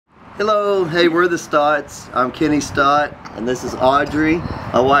Hello, hey, we're the Stotts. I'm Kenny Stott, and this is Audrey,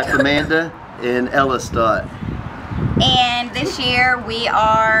 my wife Amanda, and Ella Stott. And this year we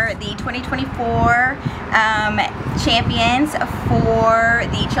are the 2024 champions for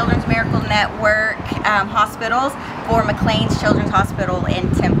the Children's Miracle Network hospitals for McLane's Children's Hospital in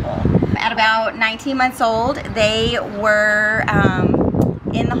Temple. At about 19 months old, they were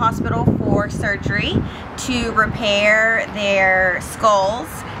in the hospital for surgery to repair their skulls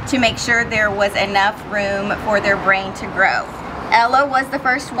to make sure there was enough room for their brain to grow. Ella was the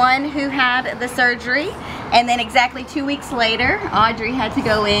first one who had the surgery, and then exactly 2 weeks later, Audrey had to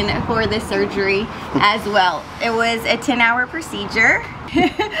go in for the surgery as well. It was a 10-hour procedure.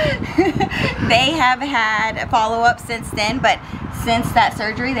 They have had a follow-up since then, but since that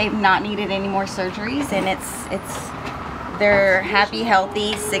surgery, they've not needed any more surgeries, and they're happy,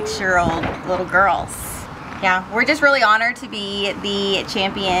 healthy 6-year-old little girls. Yeah, we're just really honored to be the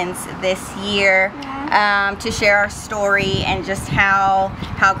champions this year, to share our story and just how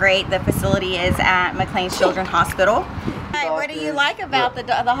great the facility is at McLane's Children's Hospital. Hi, what do you like about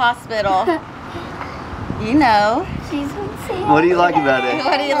the hospital? You know. What do you like about it?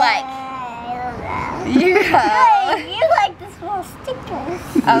 What do you like? You like the small stickers.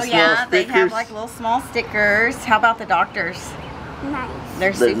 Oh yeah, they have like little small stickers. How about the doctors? Nice.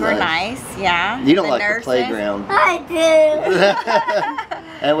 They're super nice, yeah. You don't the like nurses. the playground. I do.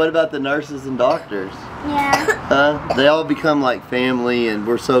 And what about the nurses and doctors? Yeah. They all become like family, and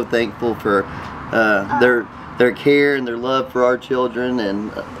we're so thankful for their care and their love for our children,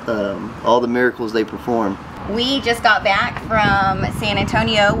 and all the miracles they perform. We just got back from San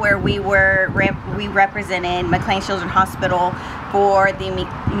Antonio, where we represented McLane Children's Hospital for the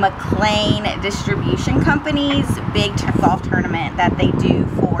McLane Distribution Company's big golf tournament that they do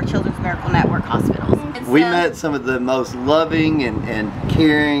for Children's Miracle Network hospitals. We met some of the most loving and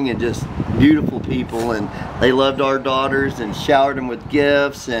caring and just beautiful people, and they loved our daughters and showered them with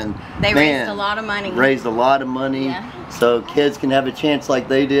gifts, and they raised a lot of money. Yeah. So kids can have a chance like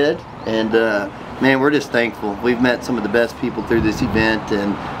they did, and man, we're just thankful. We've met some of the best people through this event,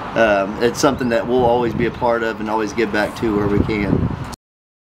 and it's something that we'll always be a part of and always give back to where we can.